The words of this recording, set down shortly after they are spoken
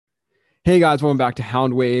Hey guys, welcome back to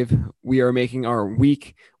Hound Wave. We are making our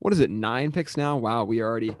week, what is it, 9 picks now? Wow, we are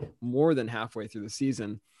already more than halfway through the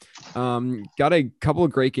season. Got a couple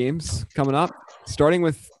of great games coming up, starting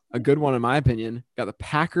with a good one, in my opinion. Got the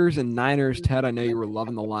Packers and Niners. Ted, I know you were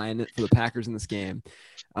loving the line for the Packers in this game.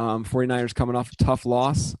 49ers coming off a tough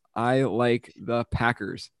loss. I like the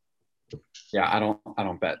Packers. Yeah, I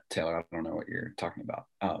don't bet, Taylor. I don't know what you're talking about.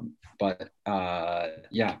 But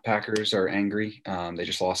yeah, Packers are angry. They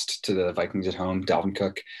just lost to the Vikings at home. Dalvin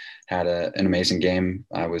Cook had an amazing game.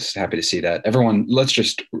 I was happy to see that. Everyone, let's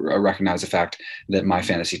just recognize the fact that my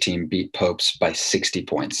fantasy team beat Popes by 60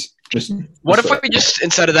 points. What if we just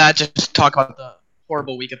instead of that just talk about the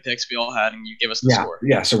horrible week of picks we all had and you give us the Yeah, score?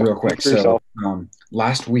 yeah. So real quick, For yourself.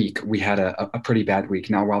 last week we had a pretty bad week.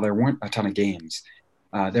 Now, while there weren't a ton of games,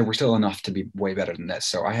 there were still enough to be way better than this.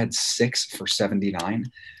 So I had 6 for 79.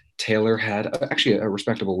 Taylor had actually a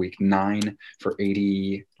respectable week, 9 for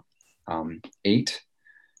 88.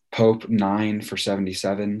 Pope 9 for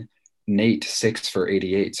 77. Nate 6 for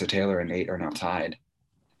 88. So Taylor and Nate are now tied.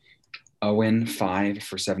 Owen 5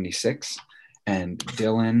 for 76, and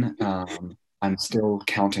Dylan. I'm still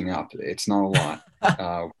counting up. It's not a lot.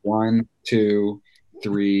 1, 2,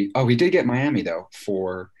 3. Oh, he did get Miami though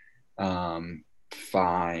for 5,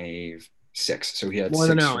 6. So he had More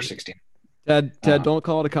than 6 for Owen. 16. Ted, Uh, don't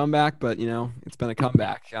call it a comeback, but it's been a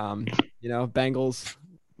comeback. Bengals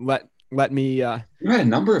let me. You had a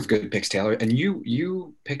number of good picks, Taylor, and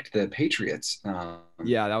you picked the Patriots.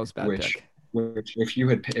 Yeah, that was a bad which pick. which if you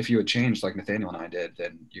had changed like Nathaniel and I did,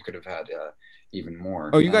 then you could have had even more.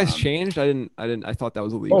 Oh, you guys changed? I thought that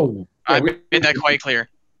was illegal. Yeah, I made that quite clear.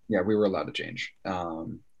 Yeah, we were allowed to change.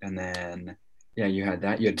 And then yeah, you had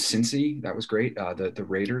that. You had Cincy, that was great. The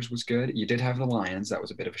Raiders was good. You did have the Lions, that was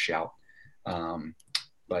a bit of a shout.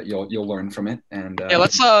 But you'll learn from it. And Yeah,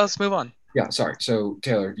 let's move on. yeah, sorry. So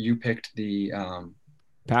Taylor, you picked the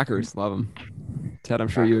Packers, love them. Ted, I'm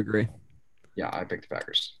sure you agree. yeah, I picked the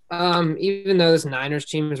Packers. Even though this Niners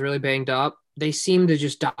team is really banged up, they seem to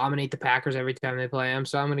just dominate the Packers every time they play them.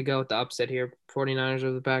 So I'm going to go with the upset here. 49ers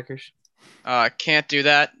over the Packers. Can't do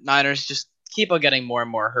that. Niners just keep on getting more and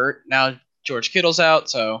more hurt. Now George Kittle's out,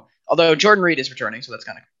 so although Jordan Reed is returning, so that's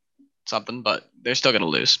kind of something, but they're still going to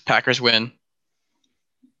lose. Packers win.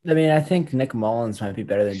 I mean, I think Nick Mullins might be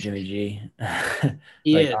better than Jimmy G.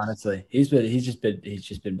 He is. Honestly, he's just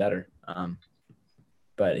been better.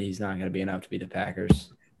 But he's not going to be enough to beat the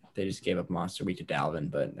Packers. They just gave up monster week to Dalvin,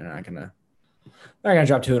 but they're not going to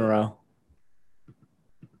drop 2 in a row.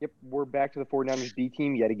 Yep, we're back to the 49ers B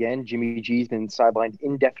team yet again. Jimmy G's been sidelined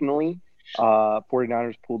indefinitely.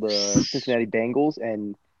 49ers pulled the Cincinnati Bengals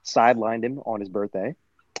and sidelined him on his birthday.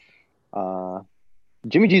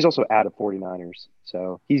 Jimmy G's also out of 49ers,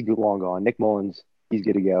 so he's long gone. Nick Mullins, he's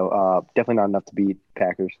good to go. Definitely not enough to beat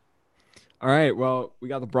Packers. All right, well, we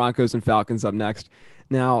got the Broncos and Falcons up next.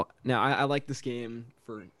 Now, I like this game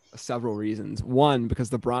for several reasons. One, because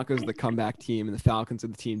the Broncos are the comeback team and the Falcons are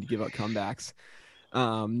the team to give up comebacks.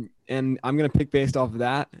 And I'm going to pick based off of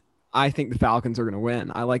that. I think the Falcons are going to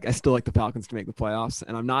win. I still like the Falcons to make the playoffs,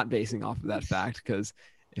 and I'm not basing off of that fact because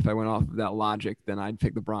if I went off of that logic, then I'd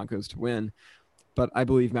pick the Broncos to win. But I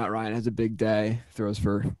believe Matt Ryan has a big day, throws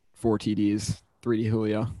for 4 TDs, 3 to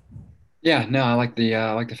Julio. Yeah, no, I like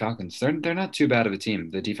the Falcons. They're not too bad of a team.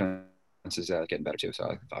 The defense is getting better too, so I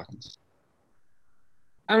like the Falcons.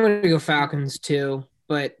 I'm going to go Falcons too.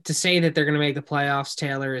 But to say that they're going to make the playoffs,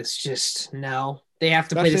 Taylor, is just no. They have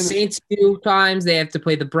to play the Saints 2 times. They have to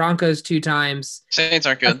play the Broncos 2 times. Saints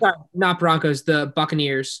aren't good. Not Broncos, the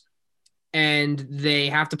Buccaneers. And they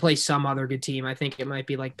have to play some other good team. I think it might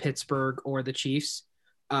be like Pittsburgh or the Chiefs.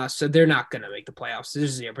 So they're not going to make the playoffs.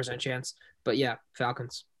 There's a 0% chance. But yeah,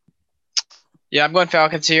 Falcons. Yeah, I'm going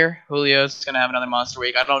Falcons here. Julio's going to have another monster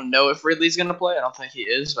week. I don't know if Ridley's going to play. I don't think he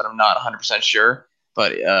is, but I'm not 100% sure.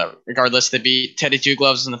 But regardless, they beat Teddy Two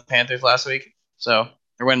Gloves and the Panthers last week. So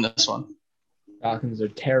they're winning this one. Falcons are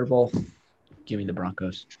terrible. Give me the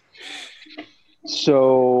Broncos.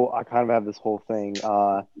 So I kind of have this whole thing.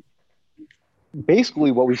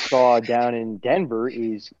 Basically, what we saw down in Denver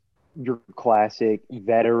is your classic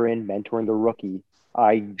veteran mentoring the rookie.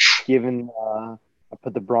 I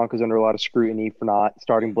put the Broncos under a lot of scrutiny for not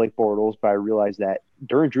starting Blake Bortles, but I realized that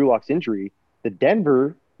during Drew Lock's injury, the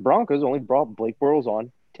Denver Broncos only brought Blake Bortles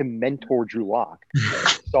on to mentor Drew Lock.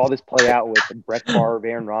 Saw this play out with Brett Favre,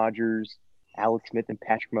 Aaron Rodgers, Alex Smith, and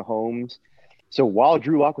Patrick Mahomes. So while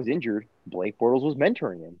Drew Lock was injured, Blake Bortles was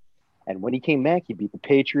mentoring him. And when he came back, he beat the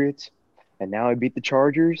Patriots, and now he beat the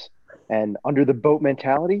Chargers. And under the boat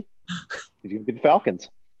mentality, he's going to beat the Falcons.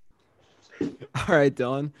 All right,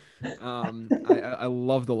 Dylan. I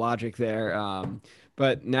love the logic there.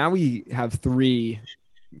 But now we have 3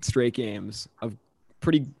 straight games of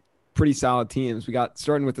pretty solid teams. We got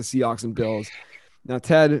starting with the Seahawks and Bills. Now,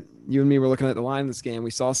 Ted, you and me were looking at the line of this game. We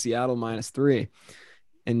saw Seattle -3,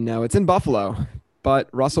 and no, it's in Buffalo. But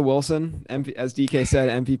Russell Wilson, as DK said,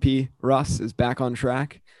 MVP Russ is back on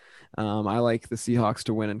track. I like the Seahawks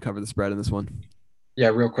to win and cover the spread in this one. Yeah,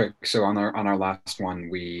 real quick. So on our last one,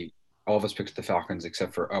 all of us picked the Falcons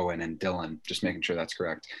except for Owen and Dylan. Just making sure that's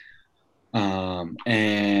correct.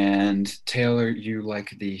 And Taylor, you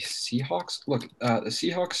like the Seahawks? Look, the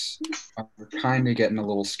Seahawks are kind of getting a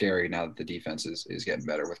little scary now that the defense is getting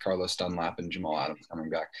better with Carlos Dunlap and Jamal Adams coming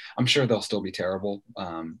back. I'm sure they'll still be terrible,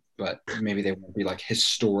 but maybe they won't be like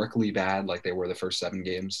historically bad like they were the first 7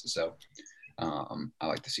 games. So I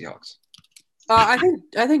like the Seahawks. I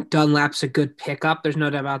think Dunlap's a good pickup. There's no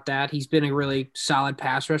doubt about that. He's been a really solid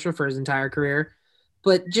pass rusher for his entire career.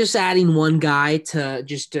 But just adding one guy to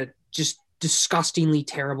just disgustingly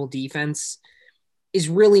terrible defense is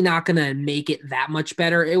really not going to make it that much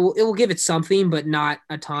better. It will give it something, but not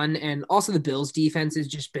a ton. And also the Bills defense has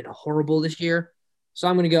just been horrible this year. So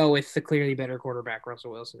I'm going to go with the clearly better quarterback,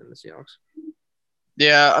 Russell Wilson, in the Seahawks.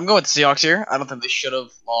 Yeah, I'm going with the Seahawks here. I don't think they should have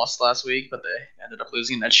lost last week, but they ended up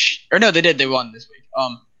losing that. Or no, they did. They won this week.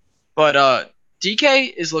 But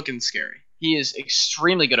DK is looking scary. He is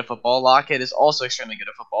extremely good at football. Lockett is also extremely good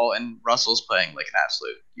at football, and Russell's playing like an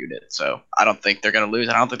absolute unit. So I don't think they're going to lose.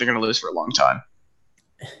 I don't think they're going to lose for a long time.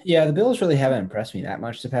 Yeah, the Bills really haven't impressed me that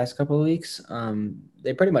much the past couple of weeks.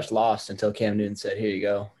 They pretty much lost until Cam Newton said, "Here you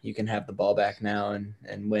go. You can have the ball back now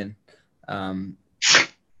and win."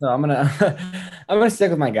 So I'm gonna stick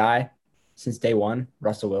with my guy since day one,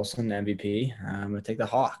 Russell Wilson, MVP. I'm gonna take the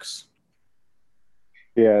Hawks.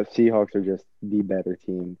 Yeah, Seahawks are just the better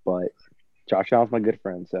team, but Josh Allen's my good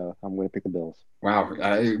friend, so I'm going to pick the Bills. Wow.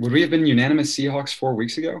 Would we have been unanimous Seahawks 4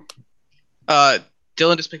 weeks ago?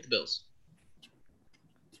 Dylan just picked the Bills.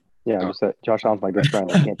 Yeah, I'm just Josh Allen's my good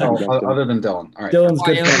friend. I can't pick against him. Other than Dylan. All right. Dylan's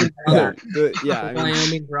good friend. Yeah, I mean,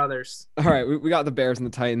 Wyoming brothers. all right, we got the Bears and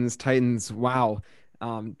the Titans. Titans, wow.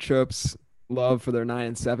 Chope's love for their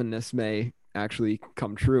 9-7-ness may actually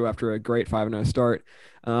come true after a great 5-0 start.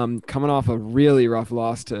 Coming off a really rough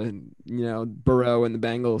loss to Burrow and the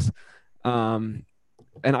Bengals.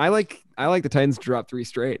 And I like the Titans to drop 3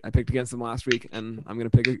 straight. I picked against them last week, and I'm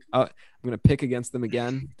gonna pick against them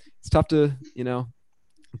again. It's tough to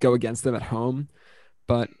go against them at home,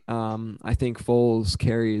 but I think Foles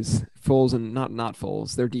and not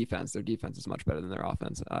Foles. Their defense is much better than their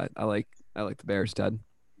offense. I like the Bears, Ted.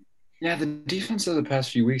 Yeah, the defense of the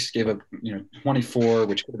past few weeks gave up 24,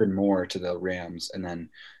 which could have been more, to the Rams, and then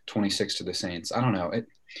 26 to the Saints. I don't know.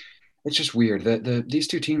 It's just weird. These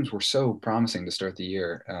 2 teams were so promising to start the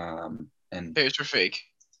year. And Bears were fake.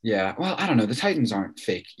 Yeah, well, I don't know. The Titans aren't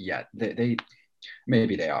fake yet. They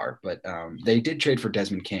maybe they are, but they did trade for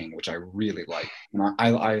Desmond King, which I really like.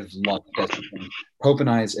 I've loved Desmond King. Pope and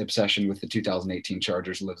I's obsession with the 2018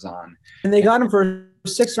 Chargers lives on. And they got him for a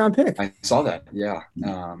 6th-round pick. I saw that, yeah.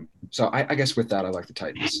 So I guess with that, I like the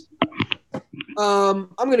Titans. I'm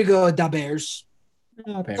gonna go with the Bears.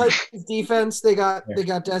 Okay. Titans defense. They got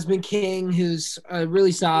Desmond King, who's a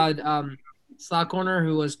really solid slot corner,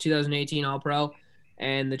 who was 2018 All-Pro.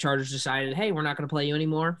 And the Chargers decided, hey, we're not going to play you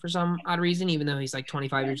anymore for some odd reason, even though he's like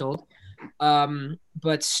 25 years old.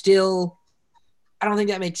 But still, I don't think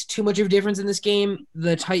that makes too much of a difference in this game.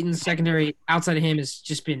 The Titans secondary outside of him has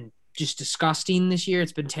just been disgusting this year.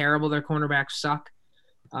 It's been terrible. Their cornerbacks suck.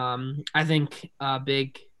 I think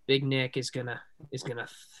Big Nick is gonna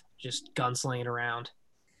just gunsling it around,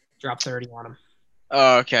 drop 30 on him.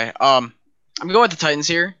 Okay. I'm going with the Titans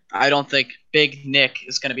here. I don't think Big Nick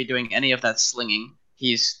is going to be doing any of that slinging.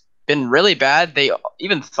 He's been really bad. They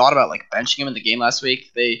even thought about benching him in the game last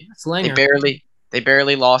week. They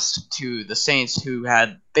barely lost to the Saints, who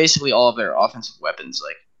had basically all of their offensive weapons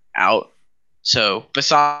out. So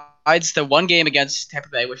besides the one game against Tampa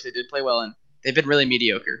Bay, which they did play well in, they've been really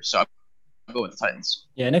mediocre. So I'll go with the Titans.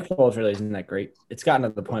 Yeah, Nick Foles really isn't that great. It's gotten to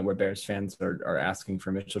the point where Bears fans are asking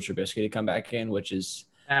for Mitchell Trubisky to come back in, which is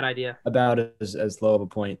bad idea. About as low of a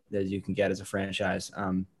point as you can get as a franchise.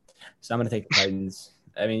 So I'm going to take the Titans.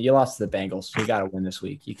 I mean, you lost to the Bengals. You got to win this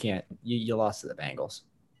week. You can't. You lost to the Bengals.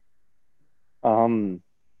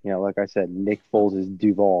 Like I said, Nick Foles is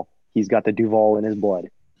Duval. He's got the Duval in his blood.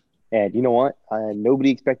 And you know what?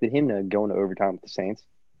 Nobody expected him to go into overtime with the Saints.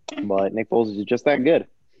 But Nick Foles is just that good.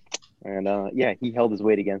 And, he held his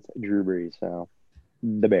weight against Drew Brees. So,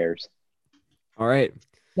 the Bears. All right.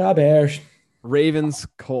 The Bears. Ravens,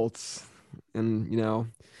 Colts. And,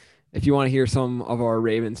 if you want to hear some of our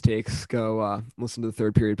Ravens takes, go listen to the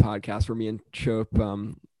Third Period podcast where me and Chope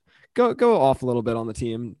go off a little bit on the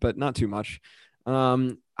team, but not too much. It's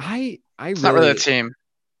not really a team.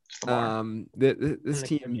 It's Lamar. This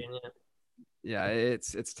team, Virginia. yeah,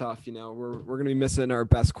 it's tough. We're gonna be missing our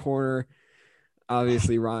best corner.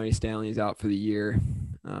 Obviously, Ronnie Stanley's out for the year.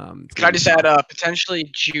 Can I just add,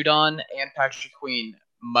 potentially Judon and Patrick Queen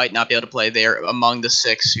might not be able to play. They're among the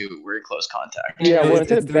 6 who were in close contact. Yeah, well,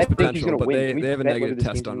 there's instead of bet, think he's potential, gonna but win. Can we they have a bet whether negative this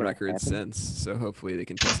test game's on gonna record happen? since, so hopefully they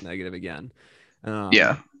can test negative again.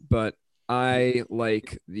 Yeah. But I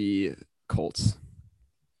like the Colts.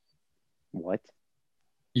 What?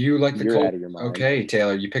 You like the You're Colts? out of your mind. Okay,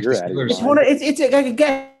 Taylor, you picked You're the out of your Steelers. mind. It's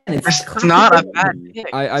again. It's not a bad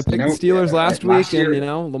pick. I picked know, the Steelers last last week, and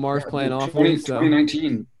year- Lamar's playing the awfully. So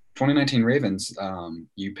 2019 Ravens,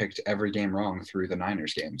 you picked every game wrong through the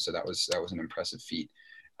Niners game, so that was an impressive feat.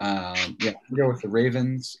 Yeah, I'll go with the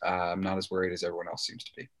Ravens. I'm not as worried as everyone else seems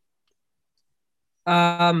to be.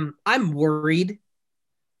 I'm worried,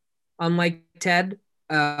 unlike Ted.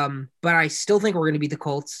 But I still think we're going to beat the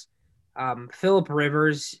Colts. Phillip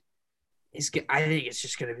Rivers I think it's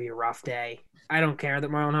just going to be a rough day. I don't care that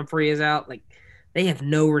Marlon Humphrey is out. Like, they have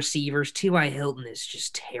no receivers. T.Y. Hilton is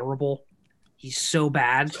just terrible. He's so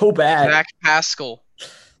bad. So bad. Zach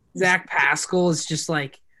Pascal is just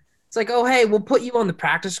like, it's like, oh, hey, we'll put you on the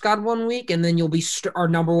practice squad one week, and then you'll be our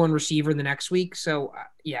number one receiver the next week. So,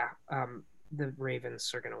 the Ravens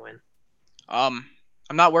are going to win. I'm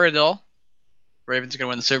not worried at all. Ravens are going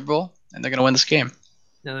to win the Super Bowl, and they're going to win this game.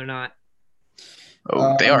 No, they're not.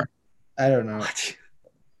 Oh, they are. I don't know.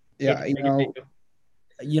 Yeah,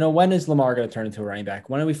 when is Lamar going to turn into a running back?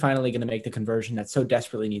 When are we finally going to make the conversion that so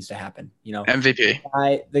desperately needs to happen? MVP.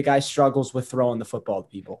 The guy struggles with throwing the football to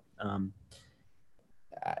people. I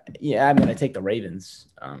take the Ravens.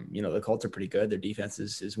 The Colts are pretty good. Their defense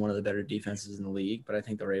is one of the better defenses in the league, but I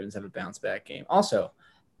think the Ravens have a bounce back game. Also,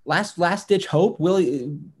 last ditch hope.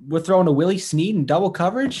 We're throwing a Willie Snead in double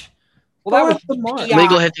coverage. Well, that was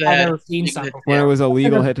legal hit to the I've head. never seen something When it was a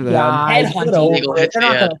legal hit to the head. Legal hit to They're the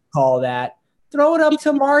not head. going to call that. Throw it up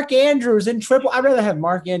to Mark Andrews in triple. I'd rather have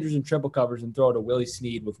Mark Andrews in triple coverage than throw it to Willie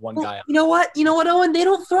Snead with one guy. You know what, Owen? They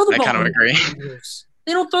don't throw the ball. I kind of agree.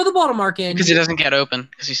 They don't throw the ball to Mark Andrews. Because he doesn't get open.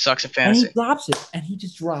 Because he sucks at fantasy. And he drops it. And he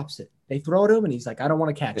just drops it. They throw it to him, and he's like, I don't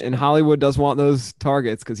want to catch it. And Hollywood does want those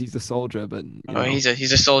targets because he's a soldier, but he's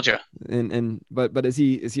a soldier. But is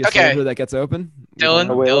he a soldier that gets open? Dylan,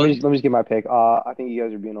 Let me just get my pick. I think you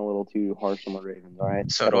guys are being a little too harsh on the Ravens. All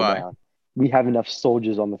right, so do I. Down. We have enough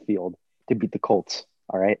soldiers on the field to beat the Colts.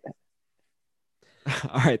 All right.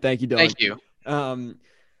 All right. Thank you, Dylan. Thank you.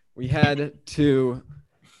 We head to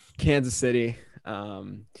Kansas City. Are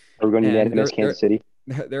we going to unanimous Kansas City?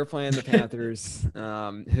 They're playing the Panthers,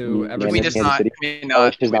 who Can we just not?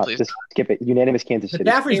 Just skip it. Unanimous Kansas City.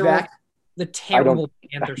 McCaffrey's back. The terrible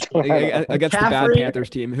Panthers team. Against the bad Panthers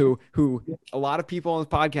team, who a lot of people on the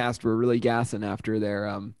podcast were really gassing after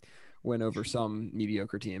their win over some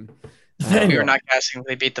mediocre team. We were not gassing.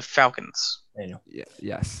 They beat the Falcons.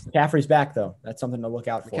 Yes. McCaffrey's back, though. That's something to look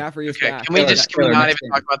out for. McCaffrey is okay, back. Can we not even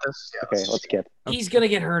talk about this? Yeah, okay, let's skip. He's gonna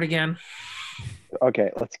get hurt again.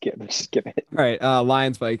 Okay, let's skip it. All right,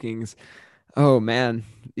 Lions Vikings. Oh man,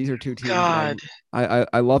 these are two teams. God,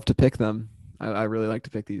 I love to pick them. I really like to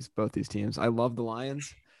pick both these teams. I love the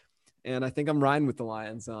Lions, and I think I'm riding with the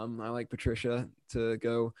Lions. I like Patricia to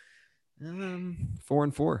go 4-4,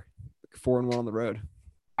 4-1 on the road.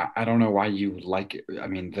 I don't know why you like it. I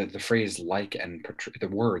mean, the phrase like and Patricia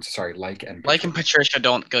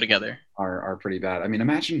don't go together. Are pretty bad. I mean,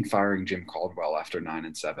 imagine firing Jim Caldwell after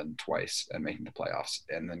 9-7 twice and making the playoffs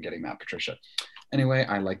and then getting Matt Patricia. Anyway,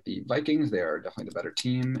 I like the Vikings. They are definitely the better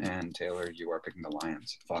team. And Taylor, you are picking the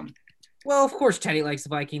Lions. Fun. Well, of course, Teddy likes the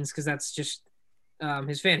Vikings because that's just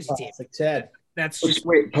his fantasy team. It's like Ted. That's just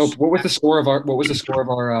wait, Pope. What was the score of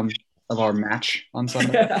our match on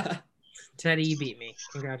Sunday? Teddy, you beat me.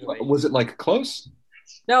 Congratulations. Was it like close?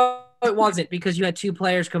 No, it wasn't because you had two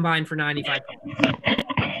players combined for 95 points.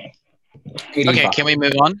 Okay, can we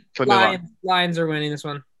move on? Lions are winning this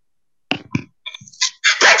one.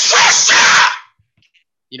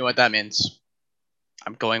 You know what that means.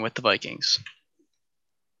 I'm going with the Vikings.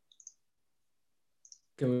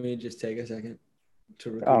 Can we just take a second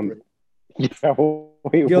to recuperate? Go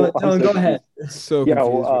ahead. So confused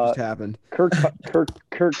what just happened. Kirk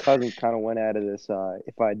Cousins kind of went out of this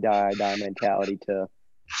if I die, I die mentality to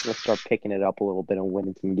let's start picking it up a little bit and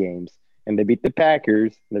winning some games. And they beat the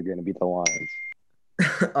Packers. They're going to beat the Lions.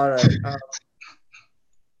 All right.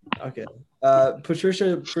 Okay.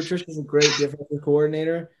 Patricia's a great defensive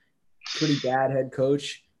coordinator. Pretty bad head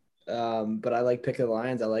coach. But I like picking the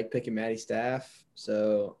Lions. I like picking Matty Staff.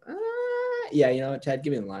 So, Ted,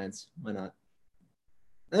 give me the Lions. Why not?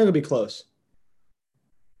 think it'll be close.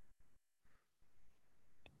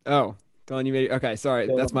 Oh, Dylan, you made okay. Sorry,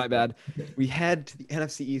 Yeah. that's my bad. We head to the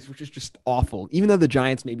NFC East, which is just awful. Even though the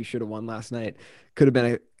Giants maybe should have won last night, could have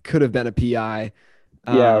been a PI.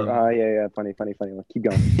 Yeah. Funny. Keep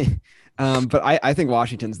going. But I think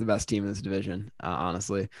Washington's the best team in this division,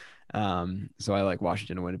 honestly. So I like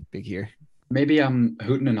Washington to win big here. Maybe I'm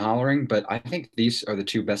hooting and hollering, but I think these are the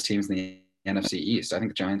two best teams in the NFC East. I think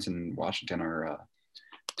the Giants and Washington are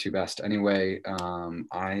two best. Anyway,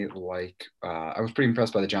 I was pretty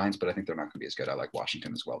impressed by the Giants, but I think they're not going to be as good. I like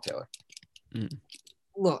Washington as well, Taylor.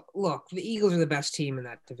 Look, the Eagles are the best team in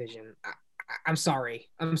that division. I'm sorry.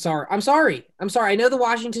 I know the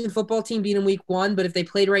Washington football team beat in week 1, but if they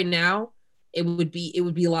played right now, it would be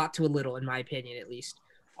a lot to a little, in my opinion, at least.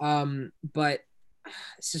 But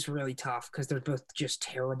this is really tough because they're both just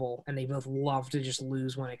terrible, and they both love to just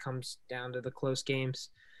lose when it comes down to the close games.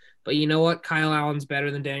 But you know what? Kyle Allen's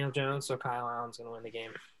better than Daniel Jones, so Kyle Allen's going to win the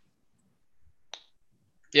game.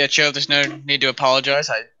 Yeah, Joe, there's no need to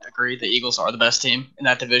apologize. I agree the Eagles are the best team in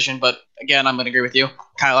that division. But, again, I'm going to agree with you.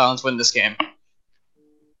 Kyle Allen's winning this game.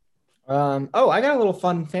 I got a little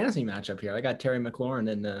fun fantasy matchup here. I got Terry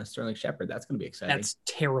McLaurin and Sterling Shepard. That's going to be exciting. That's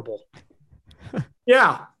terrible.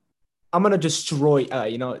 Yeah. I'm going to destroy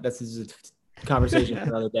this is a conversation for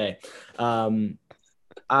another day.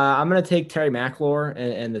 I'm going to take Terry McLaurin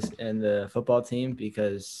and the football team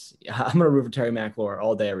because I'm going to root for Terry McLaurin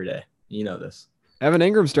all day, every day. You know this. Evan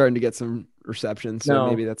Ingram's starting to get some reception, so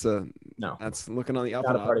maybe that's looking on the up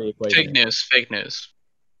Not and a part up. of the equation. Fake news.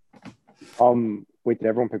 Wait, did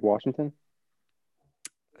everyone pick Washington?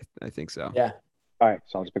 I think so. Yeah. All right,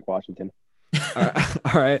 so I'll just pick Washington.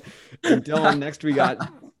 All right. And Dylan, next we got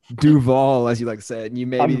Duval, as you like to say it. And you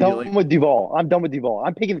I'm done with Duval. I'm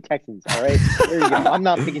picking the Texans. All right. There you go. I'm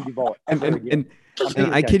not picking Duval. And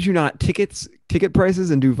I kid you not, ticket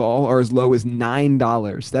prices in Duval are as low as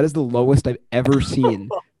 $9. That is the lowest I've ever seen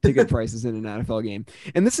ticket prices in an NFL game.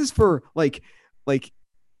 And this is for like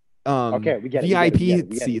okay, we get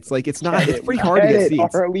VIP seats. Like it's pretty hard to get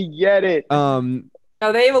seats. All right, we get it. No,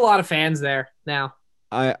 they have a lot of fans there now.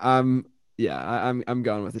 I'm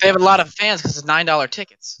going with it. They have a lot of fans because it's $9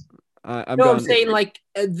 tickets. I'm saying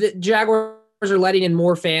the Jaguars are letting in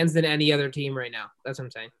more fans than any other team right now. That's what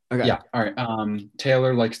I'm saying. Okay. Yeah. All right.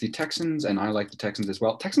 Taylor likes the Texans, and I like the Texans as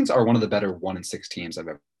well. Texans are one of the better 1-6 teams I've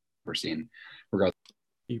ever seen. Regardless.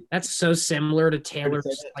 That's so similar to Taylor's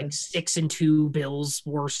 6-2 Bills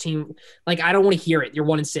worst team. I don't want to hear it. You're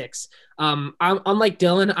 1-6. I'm like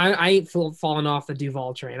Dylan. I ain't falling off the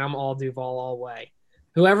Duval train. I'm all Duval all way.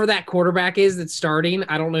 Whoever that quarterback is that's starting,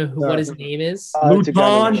 I don't know what his name is. It's a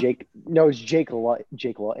guy named Jake. No, it's Jake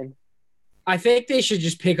Luton. I think they should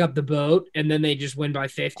just pick up the boat and then they just win by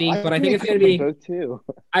 50. But I think it's going to be both too.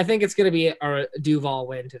 I think it's going to be a Duval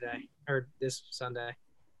win today or this Sunday.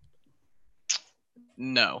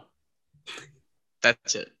 No.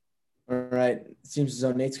 That's it. All right. Seems as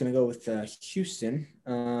though Nate's going to go with Houston.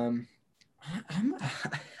 I'm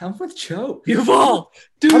with Joe. Duval.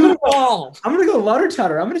 I'm going to go Lutter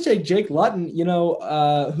Tutter. I'm going to take Jake Luton. You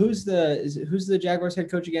know, who's the Jaguars head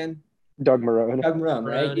coach again? Doug Marrone,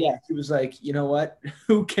 right? Yeah, he was like, you know what?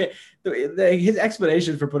 Who cares? His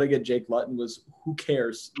explanation for putting in Jake Luton was, "Who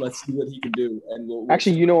cares? Let's see what he can do." And we'll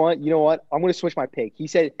actually, you know what? I'm going to switch my pick. He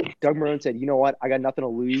said, Doug Marrone said, "You know what? I got nothing to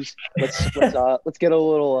lose. Let's get a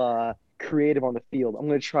little creative on the field. I'm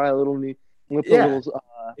going to try a little new. I'm going to put a little."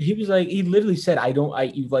 He was like, he literally said, Yeah,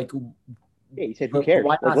 he said, "Who cares?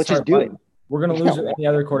 Let's just do it. We're going to lose with any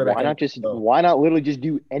other quarterback. Why not literally just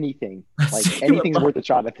do anything? Like anything's worth a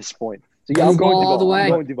shot at this point." So yeah, I'm going Duval. All the way. I'm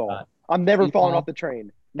going Duval. I'm never falling off the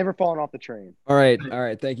train. All right.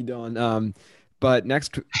 Thank you, Dylan. But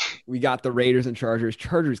next we got the Raiders and Chargers.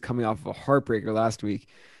 Chargers coming off of a heartbreaker last week.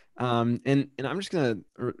 And I'm just gonna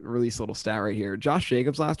release a little stat right here. Josh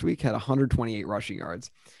Jacobs last week had 128 rushing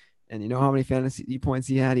yards. And you know how many fantasy points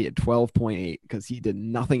he had? He had 12.8 because he did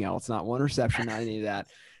nothing else, not one reception, not any of that.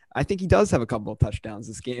 I think he does have a couple of touchdowns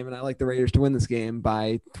this game, and I like the Raiders to win this game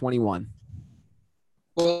by 21.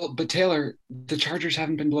 Well, but Taylor, the Chargers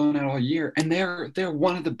haven't been blown out all year, and they're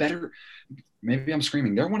one of the better. Maybe I'm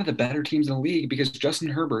screaming. They're one of the better teams in the league because Justin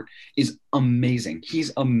Herbert is amazing.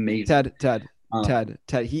 He's amazing. Ted.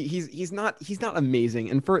 He's not amazing.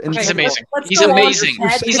 He's amazing. He's amazing.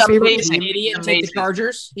 He's amazing. Idiot. Take the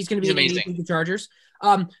Chargers. He's going to be amazing. The Chargers.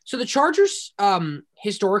 So the Chargers,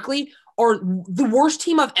 historically, are the worst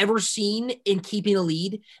team I've ever seen in keeping a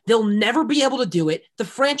lead. They'll never be able to do it. The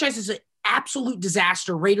franchise is an absolute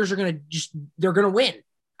disaster. Raiders are they're going to win.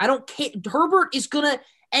 I don't care. Herbert is going to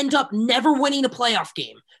end up never winning a playoff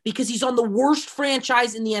game because he's on the worst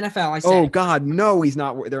franchise in the NFL. I said, Oh God, no, he's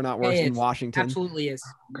not. They're not worse He than is. Washington. Absolutely is.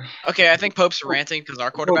 Okay, I think Pope's ranting because our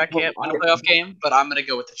quarterback can't win a playoff game, but I'm gonna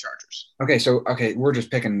go with the Chargers. Okay, we're just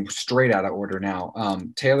picking straight out of order now.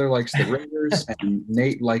 Taylor likes the Raiders and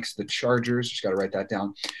Nate likes the Chargers. Just got to write that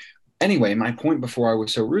down. Anyway, my point before I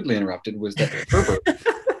was so rudely interrupted was that Herbert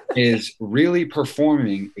is really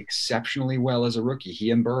performing exceptionally well as a rookie. He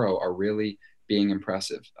and Burrow are really being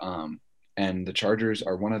impressive. And the Chargers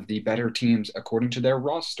are one of the better teams according to their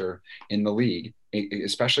roster in the league,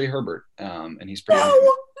 especially Herbert. And he's pretty.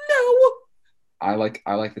 No. I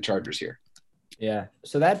like the Chargers here. Yeah.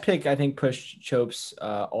 So that pick, I think, pushed Chope's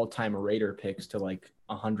all-time Raider picks to like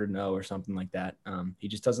 100-0 or something like that. He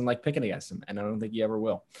just doesn't like picking against them, and I don't think he ever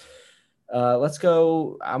will. Let's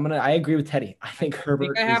go. I agree with Teddy. I think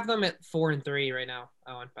Herbert. I have them at 4-3 right now,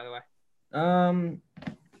 Owen, by the way.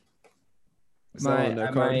 My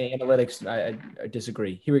analytics, I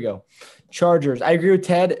disagree. Here we go. Chargers. I agree with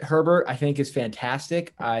Ted. Herbert, I think, is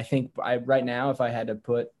fantastic. I think right now, if I had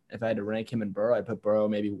to rank him and Burrow, I'd put Burrow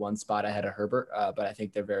maybe one spot ahead of Herbert, but I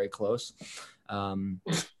think they're very close. I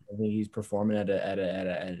think he's performing at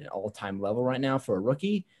an all-time level right now for a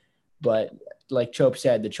rookie. But like Chope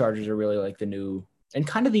said, the Chargers are really like the new and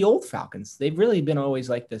kind of the old Falcons. They've really been always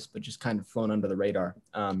like this, but just kind of flown under the radar.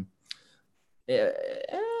 But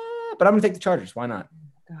I'm going to take the Chargers. Why not?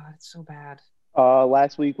 God, it's so bad.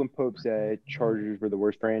 Last week when Pope said Chargers were the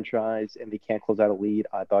worst franchise and they can't close out a lead,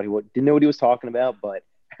 I thought didn't know what he was talking about. But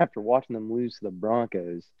after watching them lose to the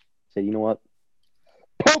Broncos, I said, you know what?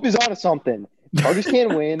 Pope is onto something. Chargers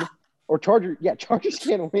can't win. Chargers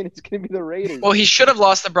can't win. It's going to be the Raiders. Well, he should have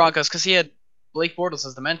lost the Broncos because he had Blake Bortles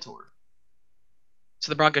as the mentor.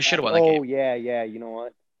 So the Broncos should have won that game. Oh, yeah. You know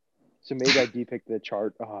what? So maybe I depict the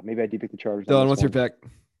Chargers. Dylan, what's your pick?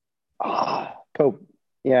 Pope.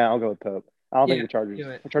 Yeah, I'll go with Pope. I don't think the Chargers.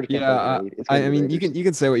 The Chargers can't play the lead. I mean, you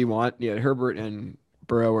can say what you want. Yeah, Herbert and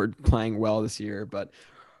Burrow are playing well this year, but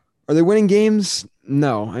are they winning games?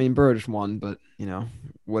 No. I mean, Burrow just won, but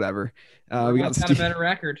whatever. We got a better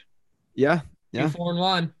record. Yeah.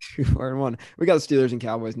 4-1. 4-1. We got the Steelers and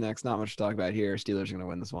Cowboys next. Not much to talk about here. Steelers are going to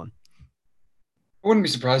win this one. I wouldn't be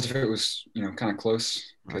surprised if it was, kind of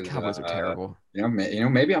close. Cowboys are terrible.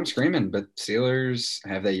 Maybe I'm screaming, but Steelers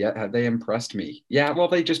have they impressed me? Yeah, well,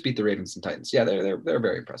 they just beat the Ravens and Titans. Yeah, they're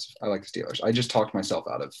very impressive. I like the Steelers. I just talked myself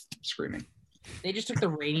out of screaming. They just took the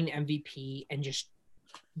reigning MVP and just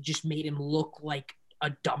made him look like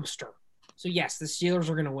a dumpster. So yes, the Steelers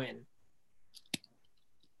are going to win.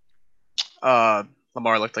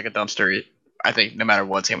 Lamar looked like a dumpster. I think no matter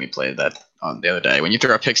what team we played that on the other day, when you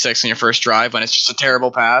throw a pick six in your first drive, when it's just a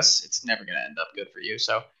terrible pass, it's never going to end up good for you.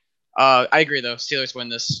 So I agree, though. Steelers win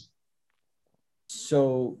this.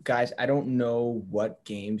 So, guys, I don't know what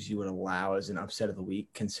games you would allow as an upset of the week,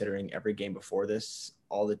 considering every game before this,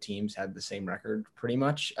 all the teams had the same record pretty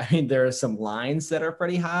much. I mean, there are some lines that are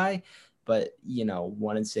pretty high, but, 1-6,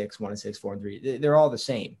 1-6, 4-3, they're all the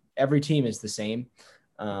same. Every team is the same.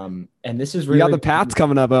 And this is really. We got the Pats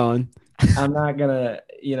coming up, Owen. I'm not gonna,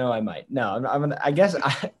 I might. No, I'm gonna. I guess.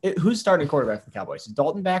 Who's starting quarterback for the Cowboys? Is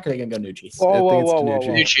Dalton back, or are they gonna go Nucci? Whoa.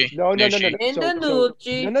 Nucci. No.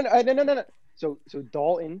 So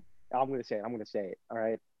Dalton. I'm gonna say it. All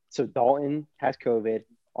right. So Dalton has COVID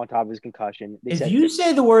on top of his concussion. You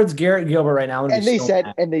say the words Garrett Gilbert right now, they said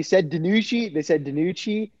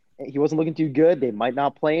Danucci. He wasn't looking too good. They might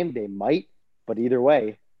not play him. They might, but either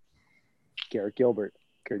way, Garrett Gilbert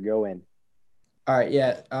could go in. All right.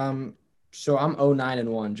 Yeah. So I'm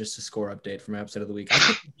 0-9-1, just a score update from my upset of the week. I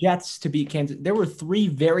picked the Jets to beat Kansas. There were 3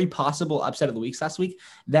 very possible upset of the weeks last week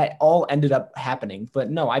that all ended up happening. But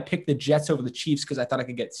no, I picked the Jets over the Chiefs because I thought I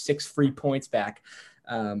could get 6 free points back.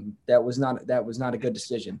 That was not a good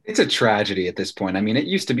decision. It's a tragedy at this point. I mean, it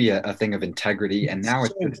used to be a thing of integrity, and now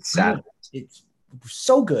it's sad. It's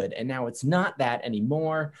so good, and now it's not that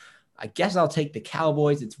anymore. I guess I'll take the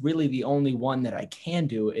Cowboys. It's really the only one that I can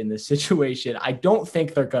do in this situation. I don't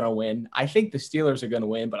think they're going to win. I think the Steelers are going to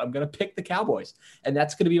win, but I'm going to pick the Cowboys, and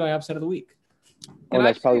that's going to be my upset of the week.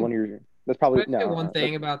 That's probably one of your. That's probably no. One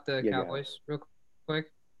thing about the Cowboys, real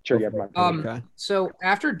quick. Sure, yeah. Okay. So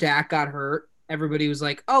after Dak got hurt, everybody was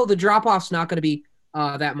like, "Oh, the drop off's not going to be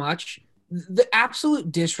that much." The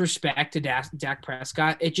absolute disrespect to Dak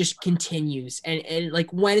Prescott, it just continues, and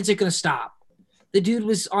like, when is it going to stop? The dude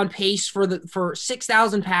was on pace for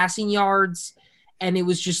 6,000 passing yards, and it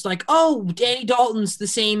was just like, oh, Danny Dalton's the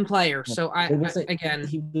same player. So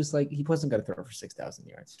he wasn't going to throw for 6,000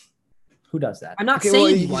 yards. Who does that? I'm not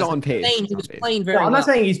saying he's on pace. He was playing very well. I'm not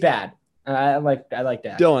saying he's bad. I like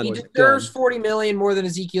that. Dylan, he deserves $40 million more than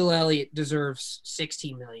Ezekiel Elliott deserves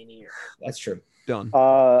 $16 million a year. That's true. Done.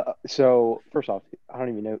 So first off, I don't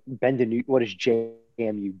even know Ben DiNucci. What is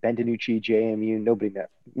JMU? Ben DiNucci, JMU. Nobody knows.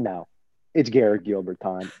 No, it's Garrett Gilbert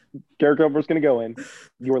time. Garrett Gilbert's going to go in.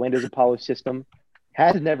 The Orlando's Apollo system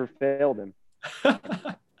has never failed him.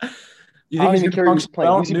 You I think don't he's even going to care who's function playing.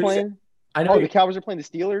 well? Who's he playing? I know. Oh, the Cowboys are playing the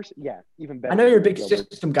Steelers. Yeah, even better. I know you're a than big Gilbert.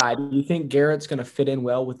 system guy. Do you think Garrett's going to fit in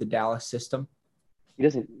well with the Dallas system? He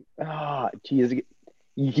doesn't.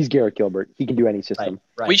 He's Garrett Gilbert. He can do any system.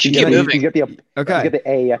 Right. We should He's keep got, moving. he's got the Okay. he's got the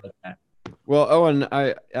A. Well, Owen,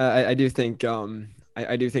 I do think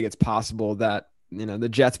I do think it's possible that the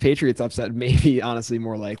Jets Patriots upset may be honestly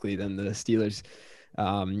more likely than the Steelers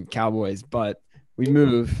Cowboys, but we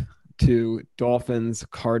move to Dolphins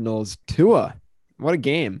Cardinals. Tua, what a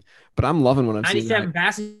game! But I'm loving what I'm seeing. 97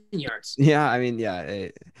 passing yards. Yeah, I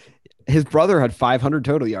mean, his brother had 500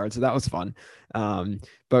 total yards, so that was fun.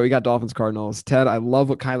 But we got Dolphins Cardinals. Ted, I love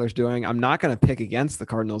what Kyler's doing. I'm not going to pick against the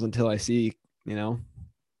Cardinals until I see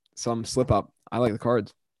some slip up. I like the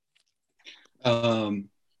Cards.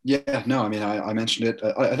 Yeah, no, I mean, I mentioned it.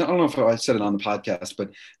 I don't know if I said it on the podcast, but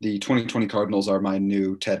the 2020 Cardinals are my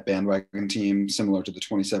new Ted bandwagon team, similar to the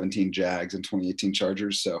 2017 Jags and 2018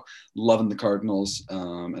 Chargers. So loving the Cardinals,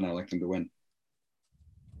 and I like them to win.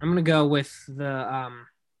 I'm going to go with the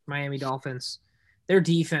Miami Dolphins. Their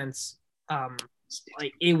defense,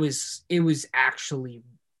 it was actually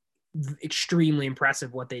extremely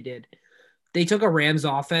impressive what they did. They took a Rams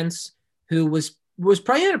offense who was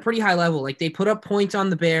probably at a pretty high level. Like, they put up points on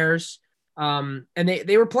the Bears, and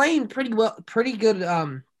they were playing pretty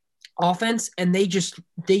good offense, and they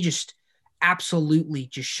just absolutely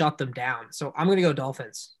just shut them down. So I'm gonna go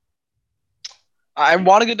Dolphins. I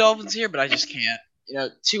want to go Dolphins here, but I just can't.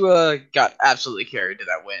 Tua got absolutely carried to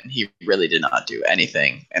that win. He really did not do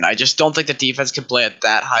anything, and I just don't think the defense can play at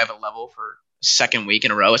that high of a level for second week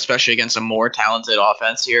in a row, especially against a more talented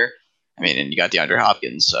offense here. I mean, and you got DeAndre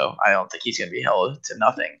Hopkins, so I don't think he's going to be held to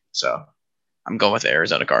nothing. So I'm going with the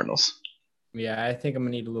Arizona Cardinals. Yeah, I think I'm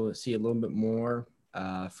going to need to see a little bit more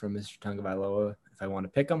from Mr. Tagovailoa if I want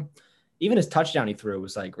to pick him. Even his touchdown he threw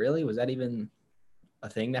was like, really? Was that even a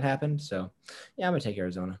thing that happened? So, yeah, I'm going to take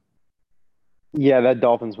Arizona. Yeah, that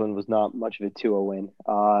Dolphins win was not much of a 2-0 win.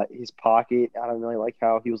 His pocket, I don't really like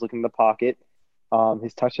how he was looking in the pocket.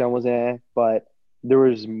 His touchdown was but there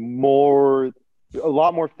was a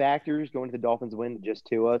lot more factors going to the Dolphins win than just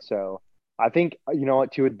Tua. So I think,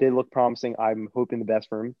 Tua did look promising. I'm hoping the best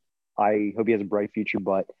for him. I hope he has a bright future,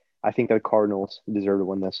 but I think the Cardinals deserve to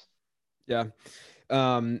win this. Yeah.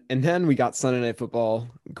 And then we got Sunday Night Football.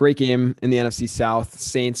 Great game in the NFC South.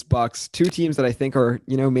 Saints, Bucks, two teams that I think are,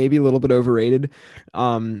 maybe a little bit overrated.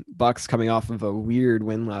 Bucks coming off of a weird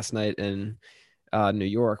win last night in New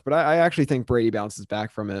York, but I actually think Brady bounces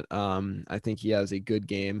back from it. I think he has a good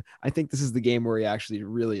game. I think this is the game where he actually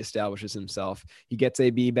really establishes himself. He gets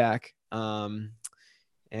AB back. Not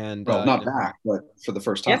back, but for the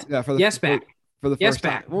first time. Yeah, for the first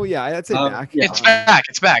time. Well, yeah, I'd say back. Yeah. It's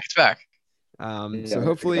back. So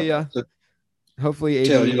hopefully AB.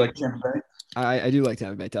 Taylor, you like Tampa Bay? I do like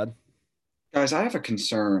Tampa Bay, Ted. Guys, I have a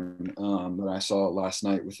concern that I saw last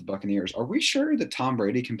night with the Buccaneers. Are we sure that Tom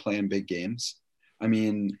Brady can play in big games? I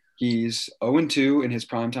mean, he's 0-2 in his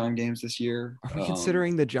primetime games this year. Are we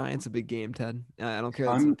considering the Giants a big game, Ted? I don't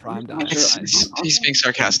care. It's in primetime. He's being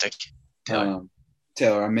sarcastic.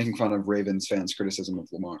 Taylor, I'm making fun of Ravens fans' criticism of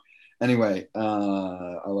Lamar. Anyway,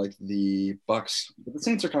 I like the Bucks, but the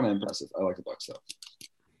Saints are kind of impressive. I like the Bucks though.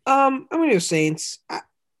 I'm gonna go Saints.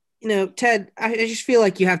 Ted, I just feel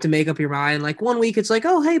like you have to make up your mind. Like, one week it's like,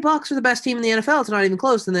 oh, hey, Bucks are the best team in the NFL. It's not even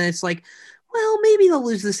close. And then it's like, well, maybe they'll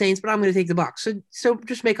lose to the Saints, but I'm going to take the Bucks. So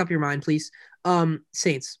just make up your mind, please.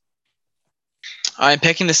 Saints. I'm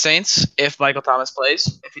picking the Saints if Michael Thomas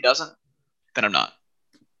plays. If he doesn't, then I'm not.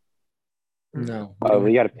 No. Oh,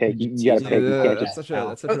 you got to pick. You got to pick. You can't That's just such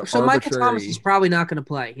an so Michael arbitrary... Thomas is probably not going to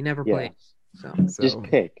play. He never plays. So just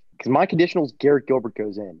pick. Because my conditionals, Garrett Gilbert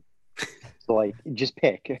goes in. So, just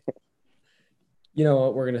pick. You know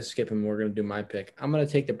what? We're gonna skip him. We're gonna do my pick. I'm gonna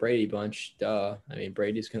take the Brady bunch. Duh. I mean,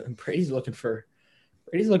 Brady's looking for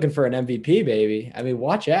an MVP, baby. I mean,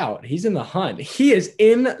 watch out. He's in the hunt. He is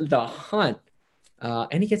in the hunt.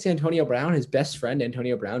 And he gets Antonio Brown. His best friend,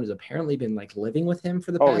 Antonio Brown, has apparently been living with him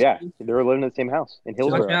for the past week. They were living in the same house in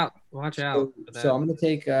Hillsborough. Watch out. So I'm gonna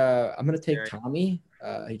take Tommy.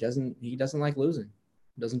 He doesn't like losing.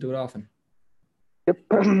 Doesn't do it often. Yep.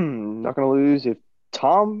 Not gonna lose. If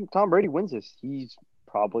Tom Brady wins this, he's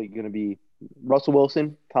probably gonna be Russell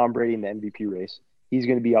Wilson, Tom Brady in the MVP race. He's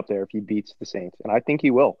gonna be up there if he beats the Saints, and I think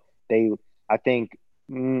he will. I think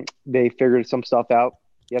they figured some stuff out.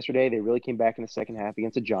 yesterday. They really came back in the second half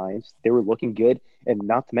against the Giants. They were looking good. And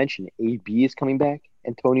not to mention, AB is coming back.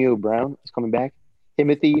 Antonio Brown is coming back.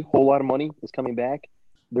 Timothy, whole lot of money, is coming back.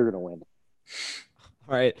 They're going to win.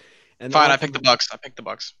 All right. And Fine, on I to- picked the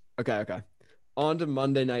Bucks. Okay. On to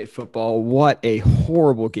Monday Night Football. What a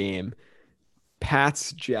horrible game.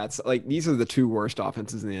 Pats, Jets. Like, these are the two worst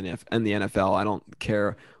offenses in the NFL. I don't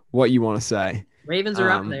care what you want to say. Ravens are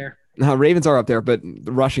up there. No, Ravens are up there, but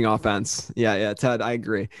the rushing offense. Yeah, Ted, I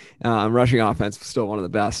agree. Rushing offense was still one of the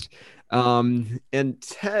best. And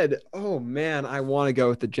Ted, oh man, I want to go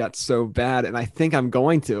with the Jets so bad, and I think I'm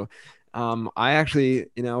going to. I actually,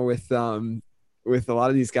 with a lot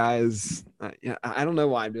of these guys, I don't know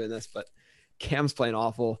why I'm doing this, but Cam's playing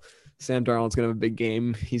awful. Sam Darnold's going to have a big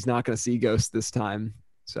game. He's not going to see ghosts this time.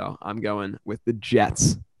 So I'm going with the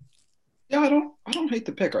Jets. Yeah, I don't hate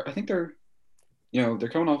the pick. I think they're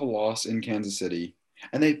coming off a loss in Kansas City.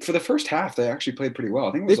 And they, for the first half, they actually played pretty well.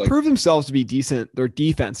 I think it was They've proved themselves to be decent. Their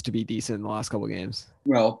defense to be decent in the last couple of games.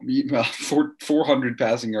 Well, 400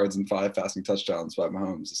 passing yards and 5 passing touchdowns by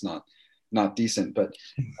Mahomes is not decent. But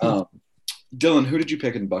Dylan, who did you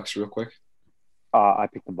pick in Bucks real quick? I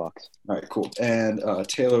picked the Bucks. All right, cool. And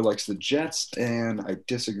Taylor likes the Jets, and I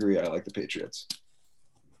disagree. I like the Patriots.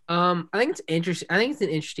 I think it's interesting. I think it's an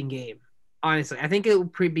interesting game. Honestly, I think it will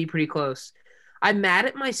be pretty close. I'm mad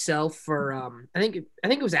at myself for I think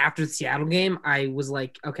it was after the Seattle game. I was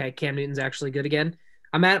like, okay, Cam Newton's actually good again.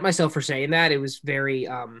 I'm mad at myself for saying that. It was very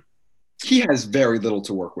He has very little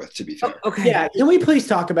to work with, to be fair. okay. Yeah, can we please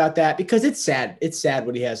talk about that? Because it's sad. It's sad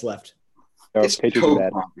what he has left. No, It's Patriots are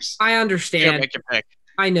bad. bonkers. I Sure, understand. make your pick.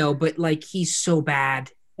 I know, but like he's so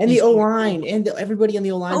bad. And the O-line, and everybody on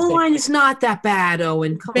the O-line. O-line is not that bad,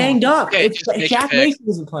 Owen. Come banged on. up. Okay, It's, just make Shaq a pick. Mason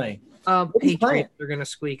isn't playing. he's playing. Patriots are gonna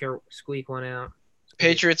squeak one out.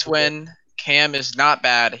 Patriots win. Cam is not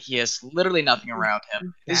bad. He has literally nothing around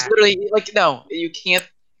him. He's Bad. literally no. You can't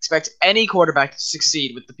expect any quarterback to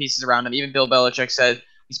succeed with the pieces around him. Even Bill Belichick said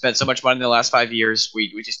we spent so much money in the last 5 years.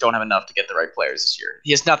 We just don't have enough to get the right players this year. He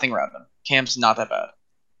has nothing around him. Cam's not that bad.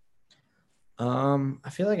 I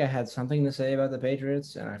feel like I had something to say about the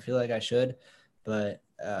Patriots, and I feel like I should, but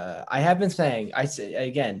I have been saying, I say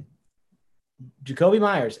again, Jacoby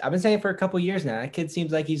Myers. I've been saying for a couple years now. That kid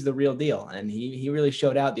seems like he's the real deal, and he really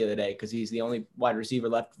showed out the other day because he's the only wide receiver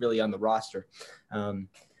left really on the roster. I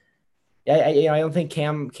don't think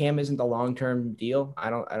Cam isn't the long-term deal. I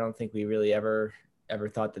don't think we really ever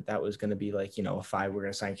thought that was going to be like, we're going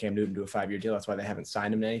to sign Cam Newton to a 5-year deal. That's why they haven't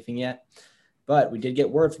signed him to anything yet. But we did get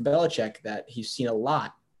word from Belichick that he's seen a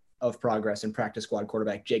lot of progress in practice squad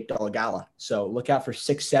quarterback Jake Dolegala. So look out for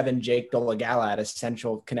 6'7" Jake Dolegala out of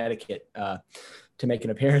Central Connecticut to make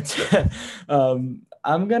an appearance.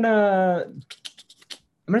 I'm gonna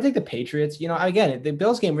take the Patriots. Again, the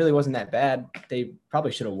Bills game really wasn't that bad. They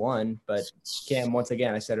probably should have won, but Cam, once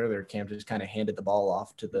again, I said earlier, Cam just kind of handed the ball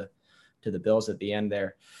off to the Bills at the end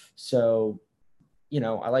there. So,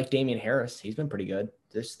 I like Damian Harris. He's been pretty good.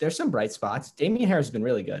 There's some bright spots. Damian Harris has been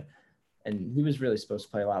really good, and he was really supposed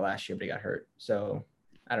to play a lot last year, but he got hurt. So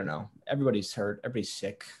I don't know. Everybody's hurt. Everybody's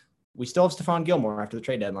sick. We still have Stephon Gilmore after the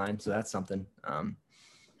trade deadline, so that's something.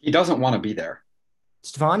 He doesn't want to be there.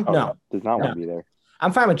 Stephon? Oh, No. does not want No. to be there.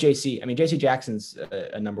 I'm fine with JC. I mean, JC Jackson's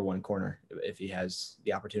a number one corner if he has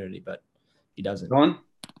the opportunity, but he doesn't. Dylan?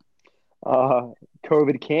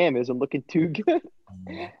 COVID Cam isn't looking too good.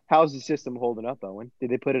 How's the system holding up, Owen? Did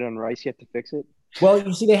they put it on rice yet to fix it? Well,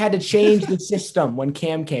 you see, they had to change the system when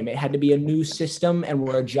Cam came. It had to be a new system, and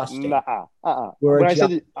we're adjusting. Nah. We're When I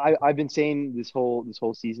adjusting. said I've been saying this whole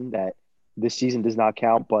season that this season does not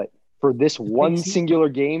count, but for this one season. singular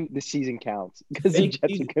game, this season counts because the Fake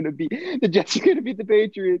Jets season. are going to beat the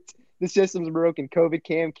Patriots. The system's broken. COVID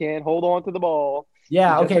Cam can't hold on to the ball.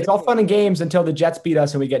 Yeah, The okay. Jets It's all are- fun and games until the Jets beat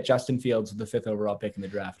us and we get Justin Fields with the 5th overall pick in the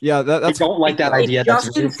draft. Yeah, I that's don't like that idea. That's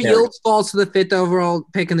Justin really scary. Fields falls to the 5th overall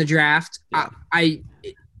pick in the draft. Yeah. I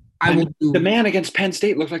will do. The man against Penn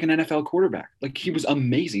State looked like an NFL quarterback. Like, he was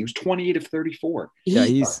amazing. He was 28 of 34. Yeah,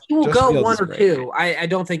 he he's will Justin go Fields one is or great. two. I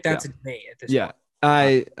don't think that's a debate at this Yeah,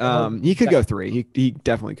 point. he could go 3. He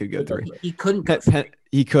definitely could go 3. He couldn't go.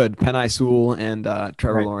 He could. Penei Sewell and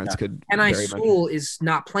Trevor Right, Lawrence yeah. could. And very much- Sewell is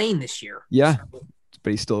not playing this year. Yeah, but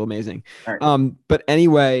he's still amazing. All right. But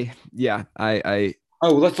anyway, yeah, I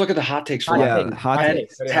Oh, let's look at the hot takes for Hot that. yeah, take. hot Ted,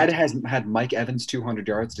 takes. Ted has had Mike Evans 200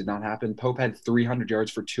 yards, did not happen. Pope had 300 yards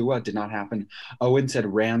for Tua, did not happen. Owen said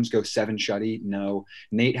Rams go 7 shutty, no.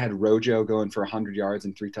 Nate had Rojo going for 100 yards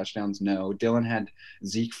and 3 touchdowns, no. Dylan had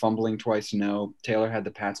Zeke fumbling twice, no. Taylor had the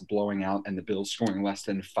Pats blowing out and the Bills scoring less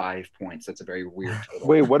than 5 points. That's a very weird total.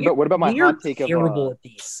 Wait, what about my You're hot take of terrible at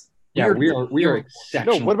these. Yeah, we are No,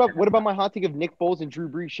 exceptional. what about my hot take of Nick Foles and Drew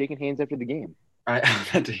Brees shaking hands after the game? Yeah, right.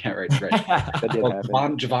 That did Well,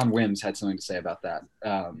 happen. Javon Wims had something to say about that.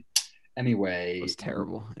 Anyway, It was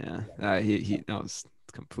terrible. Yeah, that was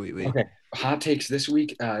completely. Okay. Hot takes this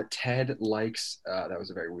week. Ted likes. That was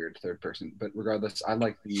a very weird third person, but regardless, I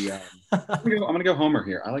like the. I'm gonna go Homer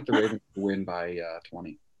here. I like the Ravens to win by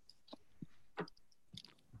 20.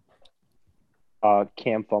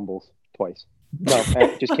 Cam fumbles twice. No,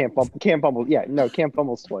 just Cam fumbles. Cam fumbles. Yeah, no, Cam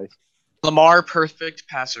fumbles twice. Lamar perfect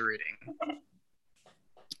passer rating.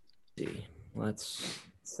 See, let's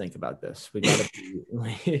think about this. We gotta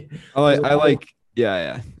be. I like.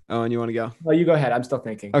 Yeah. Oh, and you want to go? Oh, you go ahead. I'm still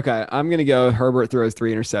thinking. Okay, I'm gonna go. Herbert throws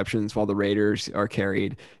 3 interceptions while the Raiders are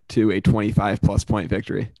carried to a 25+ point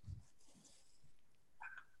victory.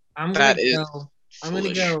 I'm That gonna is go. I'm gonna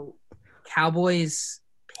foolish. go. Cowboys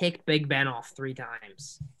pick Big Ben off 3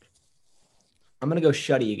 times. I'm gonna go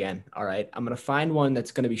Shuddy again. All right. I'm gonna find one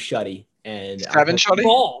that's gonna be Shuddy and Seven Shuddy?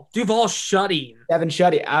 Duval Shuddy. Seven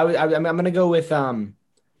Shuddy. I'm gonna go with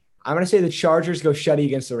I'm gonna say the Chargers go Shuddy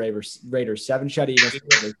against the Raiders. 7 Shuddy against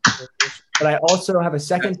the Raiders. But I also have a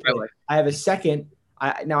second pick. I have a second.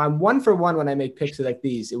 Now I'm 1 for 1 when I make picks like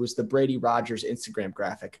these. It was the Brady Rogers Instagram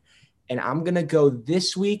graphic, and I'm gonna go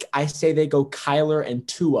this week. I say they go Kyler and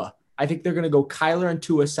Tua. I think they're gonna go Kyler and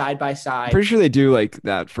Tua side by side. I'm pretty sure they do like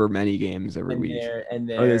that for many games every and week. they're,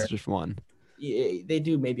 Or is it just one? They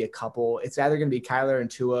do maybe a couple. It's either going to be Kyler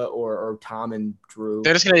and Tua or Tom and Drew.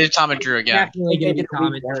 They're just gonna do Tom and Drew again. Definitely They gonna did be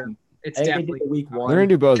Tom week and Drew. one. It's I think they definitely. did week They're one. gonna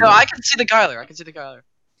do both. No, I can see the Kyler.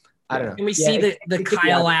 I don't know. Can we Yeah, see the it could be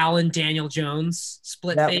Kyle either. Allen, Daniel Jones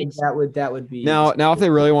split face? That would be Now if they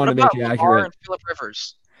really want What to make about it Lamar accurate, and Phillip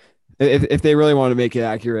Rivers? if they really want to make it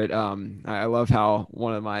accurate, I love how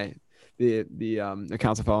one of the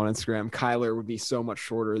accounts I follow on Instagram, Kyler would be so much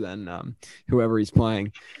shorter than whoever he's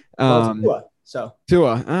playing. Well, it's Tua, so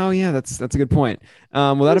Tua. Oh yeah, that's a good point.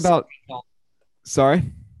 Well, that about. Sorry.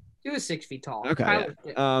 He was 6 feet tall. Okay.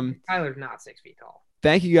 Kyler's not 6 feet tall.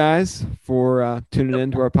 Thank you guys for tuning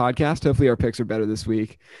in to our podcast. Hopefully our picks are better this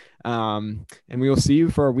week. And we will see you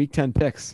for our week 10 picks.